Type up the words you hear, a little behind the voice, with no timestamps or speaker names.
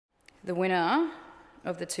The winner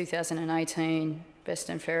of the 2018 Best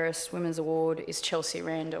and Fairest Women's Award is Chelsea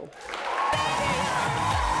Randall.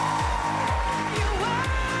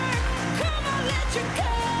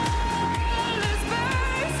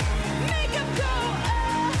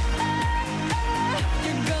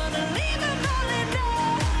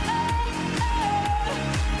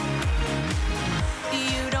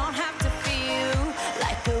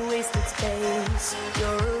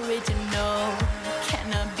 Your original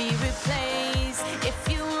cannot be replaced. If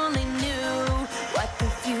you only knew what the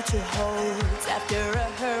future holds. After a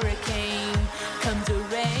hurricane comes a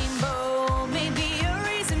rainbow. Maybe a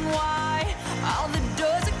reason why all the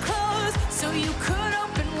doors are closed, so you could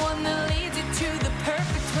open one that leads you to the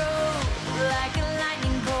perfect road. Like a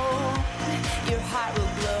lightning bolt, your heart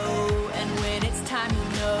will glow, and when it's time, you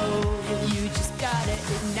know you just gotta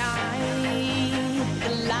ignite the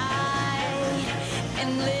light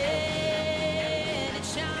and let it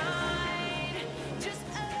shine.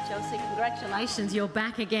 Chelsea, congratulations, you're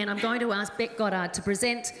back again. I'm going to ask Beck Goddard to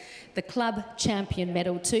present the club champion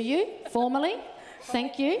medal to you formally.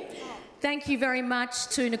 Thank you. Thank you very much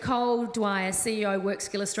to Nicole Dwyer, CEO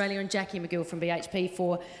WorkSkill Australia, and Jackie McGill from BHP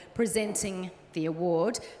for presenting the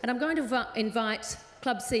award. And I'm going to invite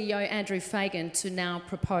Club CEO Andrew Fagan to now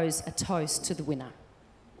propose a toast to the winner.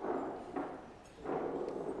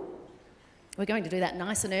 We're going to do that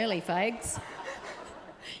nice and early, Fags.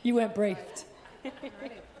 You weren't briefed.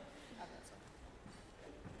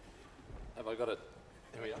 Have I got it?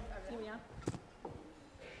 Here we are. Here we are.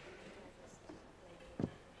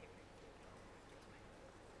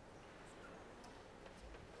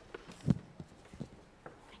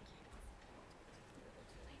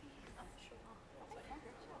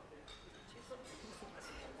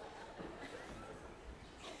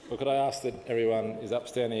 Well, could I ask that everyone is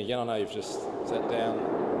upstanding again? I know you've just sat down.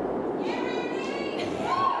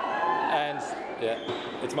 And yeah,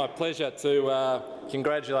 it's my pleasure to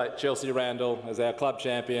congratulate Chelsea Randall as our club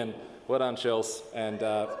champion. Well done, Chelsea, and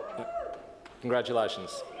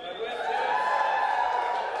congratulations.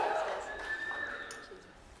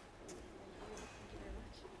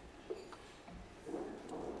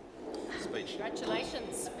 Speech.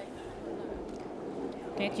 Congratulations.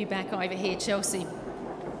 Get you back over here, Chelsea.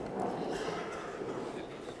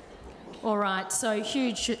 All right, so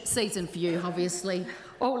huge season for you, obviously.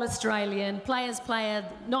 All-Australian, Players' Player,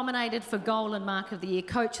 nominated for Goal and Mark of the Year,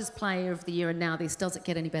 Coaches' Player of the Year, and now this. Does it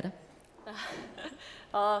get any better?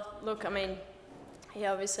 Look, I mean,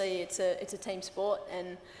 yeah, obviously it's a team sport,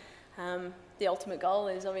 and the ultimate goal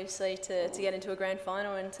is obviously to get into a grand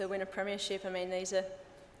final and to win a premiership. I mean, these are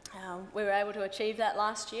we were able to achieve that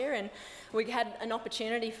last year, and we had an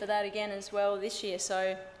opportunity for that again as well this year.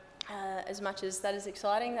 So as much as that is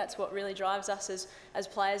exciting, that's what really drives us as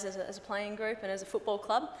players, as a playing group and as a football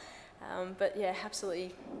club. But yeah,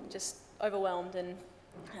 absolutely just overwhelmed and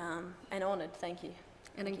honoured. Thank you.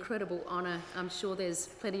 An incredible honour. I'm sure there's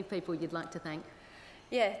plenty of people you'd like to thank.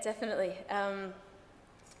 Yeah, definitely. I'm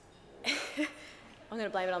going to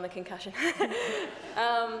blame it on the concussion.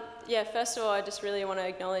 Yeah, first of all, I just really want to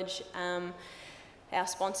acknowledge our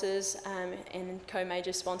sponsors and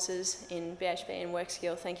co-major sponsors in BHP and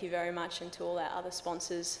WorkSkill. Thank you very much, and to all our other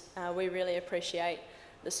sponsors. We really appreciate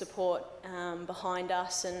the support behind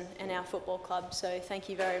us and our football club, so thank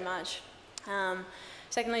you very much.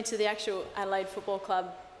 Secondly, to the actual Adelaide Football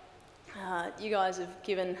Club, you guys have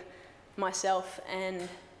given myself and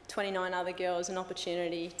 29 other girls an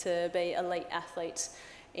opportunity to be elite athletes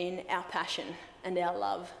in our passion and our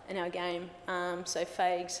love and our game. So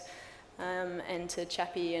Fags, and to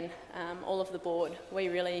Chappie and all of the board, we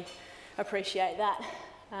really appreciate that,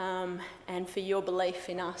 and for your belief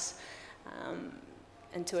in us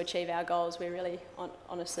and to achieve our goals. We really,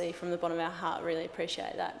 honestly, from the bottom of our heart, really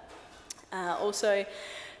appreciate that. Also,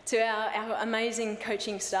 to our amazing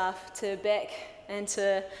coaching staff, to Beck and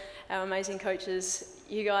to our amazing coaches,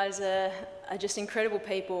 you guys are just incredible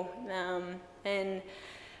people, and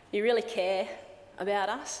you really care about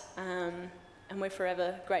us. And we're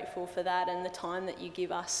forever grateful for that and the time that you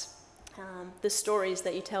give us, the stories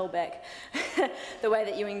that you tell, Beck, the way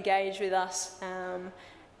that you engage with us.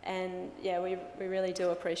 And yeah, we really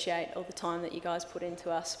do appreciate all the time that you guys put into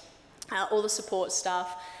us. All the support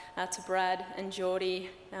staff, to Brad and Geordie,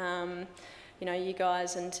 you know, you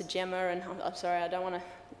guys, and to Gemma, and I'm sorry, I don't want to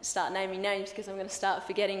start naming names because I'm going to start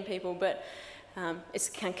forgetting people, but it's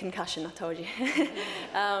concussion, I told you.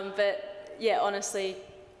 But yeah, honestly,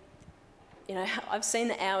 you know, I've seen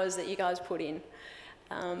the hours that you guys put in,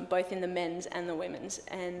 both in the men's and the women's,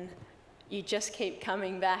 and you just keep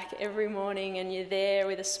coming back every morning, and you're there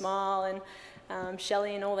with a smile, and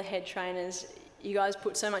Shelley and all the head trainers, you guys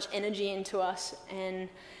put so much energy into us, and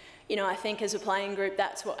you know, I think as a playing group,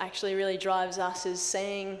 that's what actually really drives us, is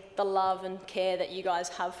seeing the love and care that you guys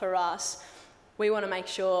have for us. We want to make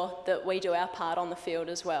sure that we do our part on the field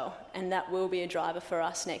as well, and that will be a driver for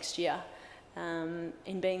us next year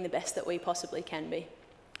in being the best that we possibly can be.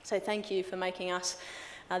 So thank you for making us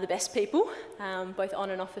the best people, both on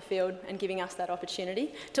and off the field, and giving us that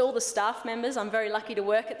opportunity. To all the staff members, I'm very lucky to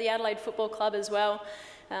work at the Adelaide Football Club as well.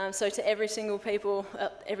 So to every single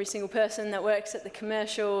person that works at the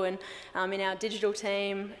commercial and in our digital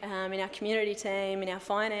team, in our community team, in our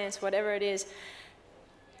finance, whatever it is,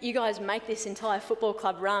 you guys make this entire football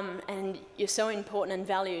club run, and you're so important and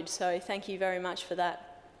valued. So thank you very much for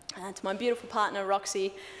that. To my beautiful partner,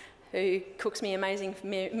 Roxy, who cooks me amazing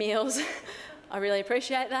meals. I really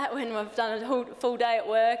appreciate that when I've done a full day at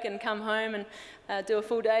work and come home and do a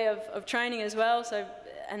full day of training as well. So,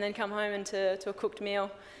 and then come home and to a cooked meal.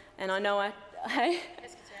 And I know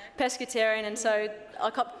pescatarian, and so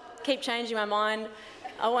I keep changing my mind.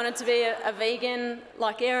 I wanted to be a vegan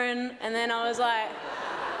like Erin, and then I was like,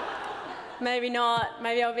 maybe not,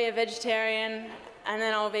 maybe I'll be a vegetarian, and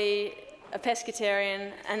then I'll be a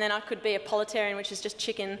pescatarian, and then I could be a politarian, which is just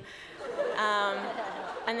chicken.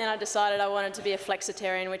 And then I decided I wanted to be a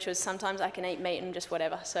flexitarian, which was sometimes I can eat meat and just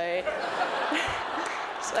whatever. So,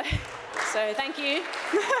 so thank you.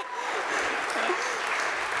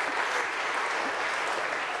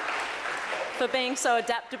 For being so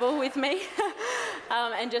adaptable with me.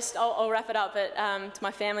 And just, I'll wrap it up, but to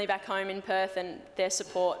my family back home in Perth and their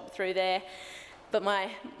support through there. But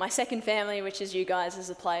my second family, which is you guys as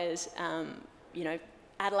the players, you know,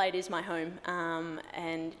 Adelaide is my home,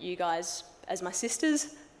 and you guys as my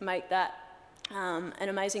sisters make that an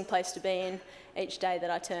amazing place to be in each day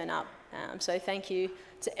that I turn up. So thank you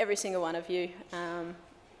to every single one of you,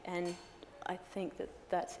 and I think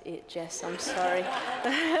that's it, Jess. I'm sorry.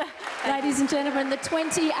 Ladies and gentlemen, the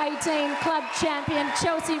 2018 club champion,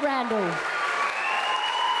 Chelsea Randall.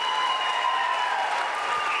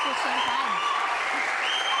 Champagne.